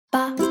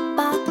Welcome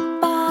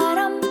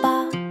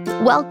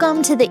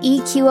to the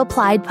EQ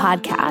Applied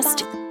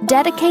podcast,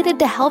 dedicated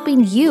to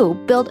helping you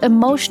build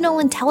emotional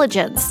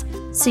intelligence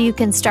so you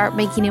can start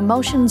making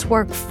emotions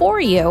work for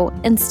you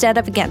instead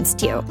of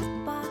against you.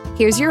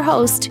 Here's your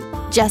host,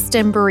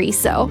 Justin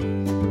Bariso.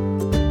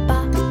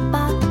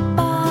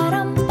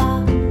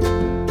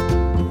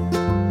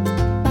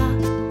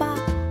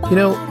 You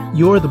know,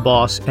 you're the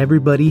boss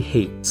everybody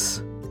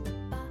hates.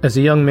 As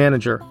a young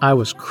manager, I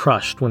was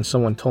crushed when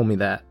someone told me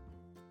that.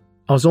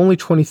 I was only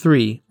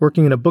 23,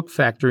 working in a book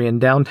factory in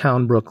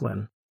downtown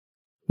Brooklyn.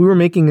 We were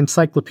making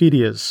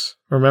encyclopedias,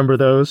 remember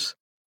those?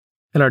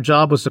 And our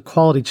job was to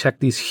quality check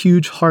these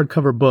huge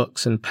hardcover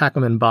books and pack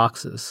them in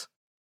boxes.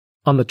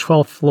 On the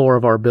 12th floor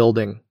of our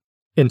building,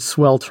 in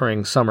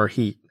sweltering summer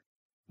heat,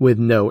 with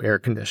no air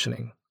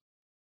conditioning.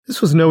 This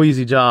was no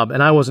easy job,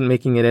 and I wasn't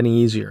making it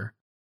any easier.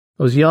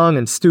 I was young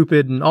and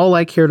stupid, and all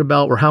I cared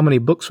about were how many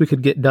books we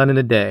could get done in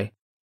a day.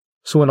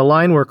 So when a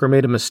line worker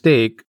made a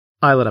mistake,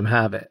 I let him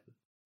have it.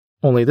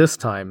 Only this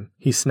time,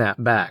 he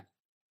snapped back.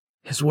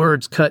 His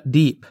words cut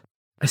deep.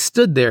 I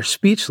stood there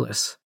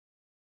speechless.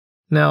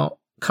 Now,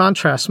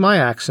 contrast my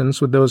actions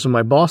with those of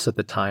my boss at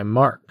the time,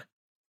 Mark.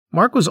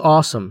 Mark was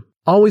awesome,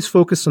 always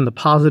focused on the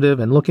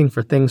positive and looking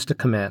for things to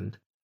commend.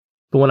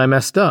 But when I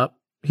messed up,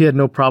 he had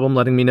no problem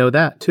letting me know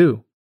that,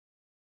 too.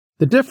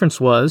 The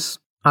difference was,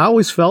 I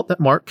always felt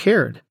that Mark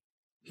cared.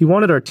 He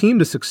wanted our team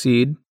to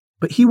succeed,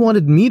 but he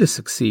wanted me to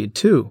succeed,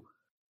 too.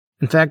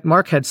 In fact,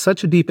 Mark had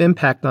such a deep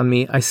impact on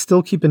me, I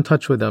still keep in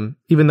touch with him,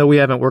 even though we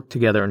haven't worked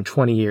together in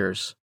 20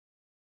 years.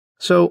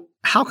 So,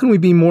 how can we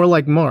be more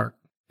like Mark,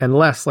 and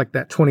less like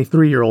that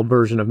 23-year-old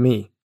version of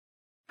me?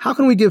 How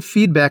can we give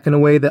feedback in a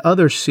way that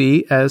others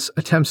see as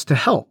attempts to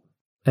help,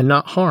 and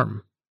not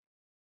harm?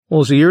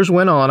 Well, as the years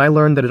went on, I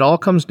learned that it all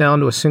comes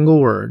down to a single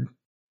word.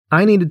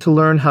 I needed to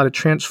learn how to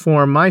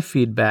transform my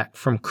feedback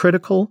from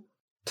critical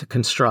to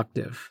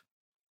constructive.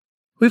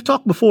 We've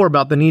talked before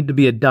about the need to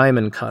be a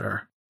diamond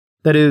cutter.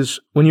 That is,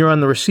 when you're on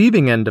the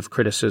receiving end of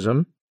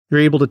criticism,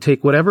 you're able to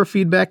take whatever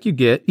feedback you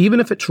get, even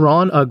if it's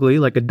raw and ugly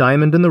like a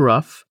diamond in the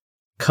rough,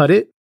 cut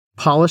it,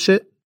 polish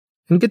it,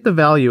 and get the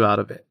value out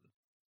of it.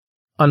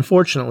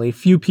 Unfortunately,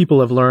 few people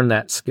have learned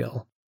that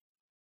skill.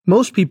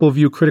 Most people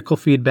view critical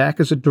feedback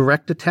as a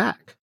direct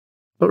attack.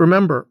 But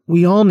remember,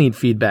 we all need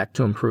feedback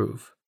to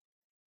improve.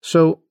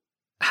 So,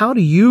 how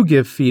do you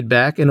give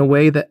feedback in a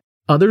way that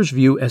others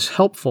view as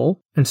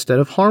helpful instead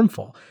of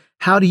harmful?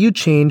 How do you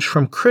change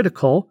from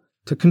critical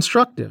to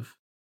constructive?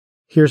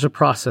 Here's a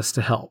process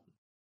to help.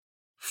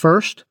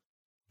 First,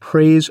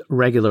 praise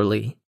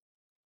regularly.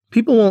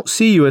 People won't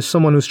see you as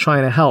someone who's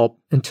trying to help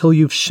until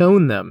you've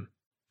shown them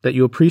that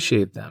you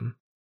appreciate them.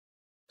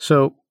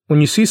 So,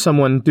 when you see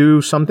someone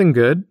do something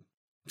good,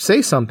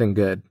 say something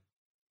good.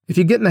 If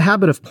you get in the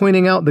habit of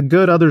pointing out the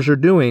good others are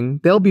doing,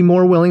 they'll be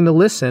more willing to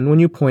listen when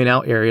you point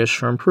out areas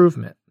for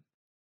improvement.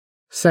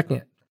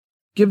 Second,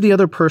 give the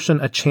other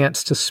person a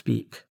chance to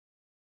speak.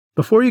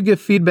 Before you give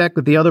feedback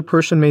that the other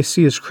person may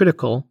see as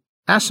critical,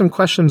 ask them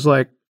questions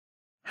like,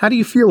 how do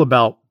you feel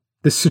about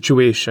this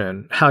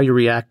situation, how you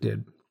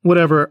reacted,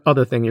 whatever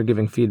other thing you're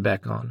giving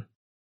feedback on?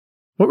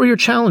 What were your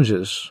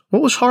challenges?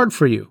 What was hard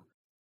for you?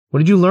 What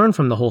did you learn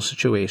from the whole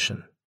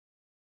situation?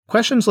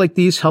 Questions like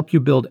these help you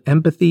build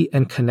empathy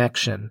and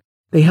connection.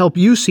 They help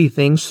you see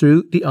things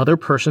through the other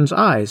person's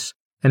eyes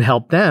and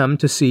help them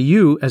to see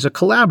you as a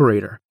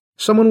collaborator,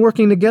 someone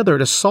working together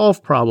to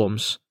solve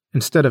problems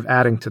instead of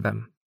adding to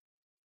them.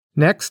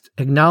 Next,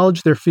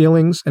 acknowledge their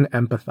feelings and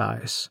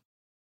empathize.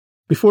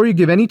 Before you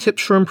give any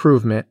tips for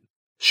improvement,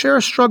 share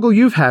a struggle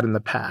you've had in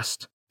the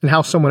past and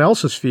how someone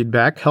else's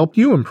feedback helped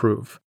you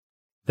improve.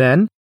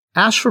 Then,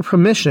 ask for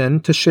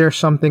permission to share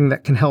something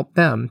that can help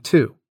them,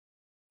 too.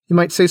 You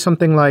might say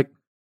something like,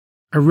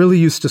 I really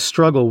used to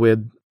struggle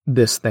with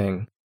this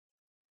thing.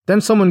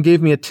 Then someone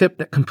gave me a tip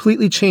that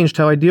completely changed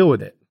how I deal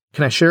with it.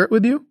 Can I share it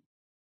with you?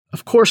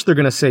 Of course they're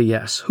going to say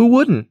yes. Who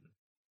wouldn't?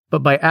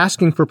 But by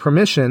asking for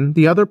permission,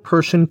 the other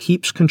person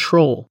keeps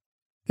control.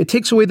 It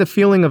takes away the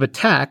feeling of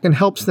attack and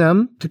helps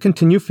them to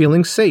continue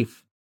feeling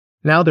safe.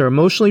 Now they're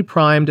emotionally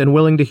primed and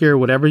willing to hear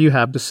whatever you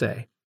have to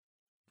say.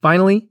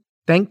 Finally,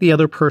 thank the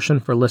other person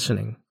for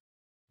listening.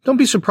 Don't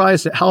be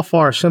surprised at how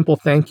far a simple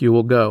thank you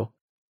will go.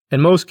 In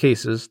most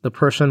cases, the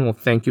person will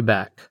thank you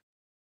back.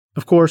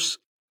 Of course,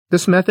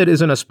 this method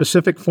isn't a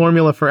specific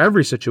formula for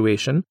every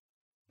situation.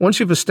 Once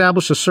you've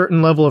established a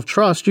certain level of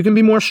trust, you can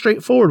be more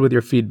straightforward with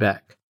your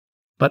feedback.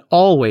 But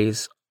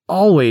always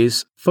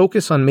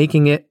focus on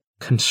making it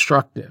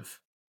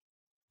constructive.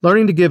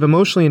 Learning to give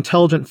emotionally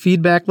intelligent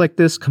feedback like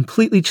this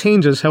completely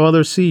changes how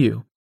others see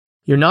you.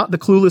 You're not the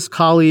clueless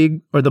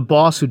colleague or the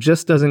boss who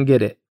just doesn't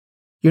get it.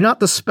 You're not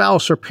the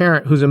spouse or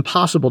parent who's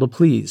impossible to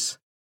please.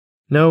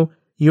 No,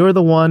 you're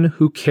the one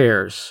who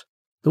cares,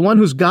 the one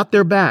who's got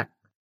their back,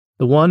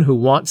 the one who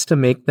wants to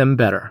make them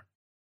better.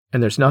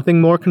 And there's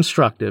nothing more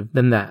constructive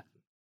than that.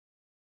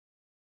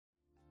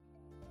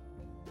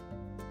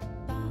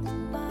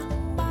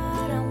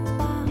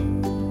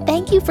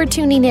 Thank you for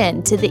tuning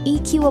in to the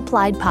EQ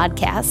Applied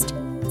podcast.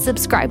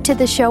 Subscribe to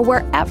the show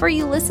wherever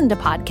you listen to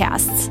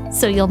podcasts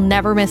so you'll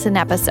never miss an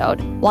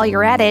episode. While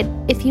you're at it,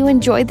 if you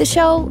enjoyed the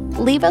show,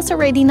 leave us a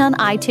rating on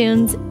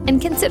iTunes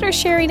and consider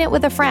sharing it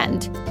with a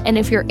friend. And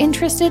if you're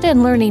interested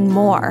in learning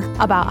more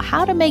about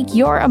how to make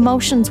your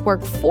emotions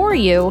work for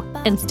you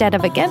instead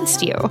of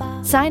against you,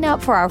 sign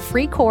up for our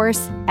free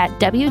course at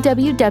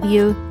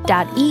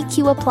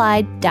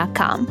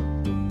www.eqapplied.com.